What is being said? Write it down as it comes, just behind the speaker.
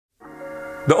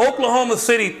The Oklahoma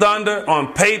City Thunder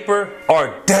on paper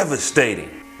are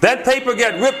devastating. That paper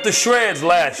got ripped to shreds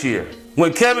last year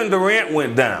when Kevin Durant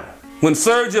went down, when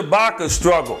Serge Ibaka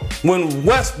struggled, when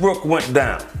Westbrook went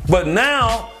down. But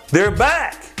now they're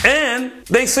back and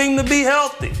they seem to be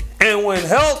healthy. And when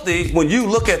healthy, when you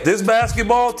look at this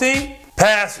basketball team,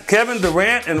 past Kevin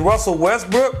Durant and Russell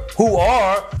Westbrook, who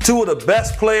are two of the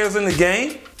best players in the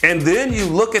game, and then you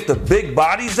look at the big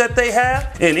bodies that they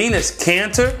have in Enes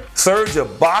Kanter, Serge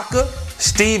Ibaka,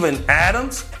 Steven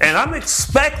Adams, and I'm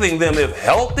expecting them, if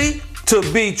healthy, to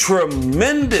be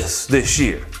tremendous this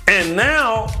year. And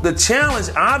now the challenge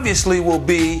obviously will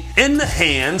be in the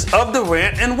hands of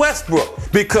Durant and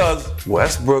Westbrook, because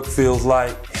Westbrook feels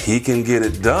like he can get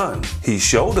it done. He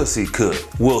showed us he could.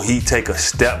 Will he take a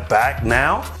step back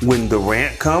now when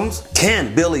Durant comes?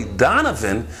 Can Billy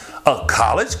Donovan, a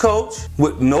college coach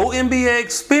with no NBA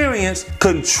experience,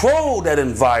 control that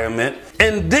environment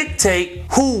and dictate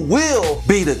who will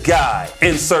be the guy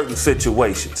in certain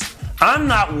situations? I'm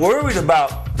not worried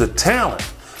about the talent.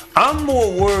 I'm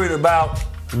more worried about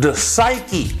the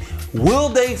psyche. Will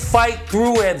they fight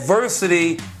through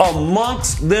adversity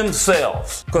amongst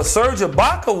themselves? Because Serge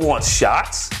Ibaka wants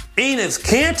shots. Enes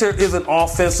Kanter is an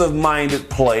offensive-minded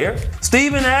player.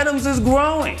 Steven Adams is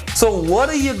growing. So what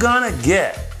are you gonna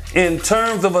get in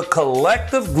terms of a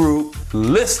collective group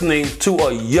listening to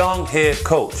a young head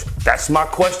coach? That's my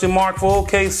question mark for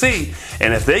OKC.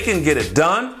 And if they can get it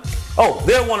done,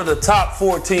 they're one of the top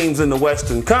 4 teams in the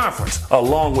Western Conference,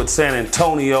 along with San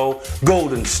Antonio,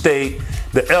 Golden State,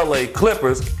 the LA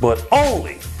Clippers, but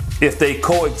only if they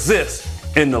coexist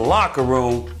in the locker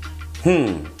room.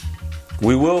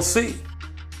 We will see.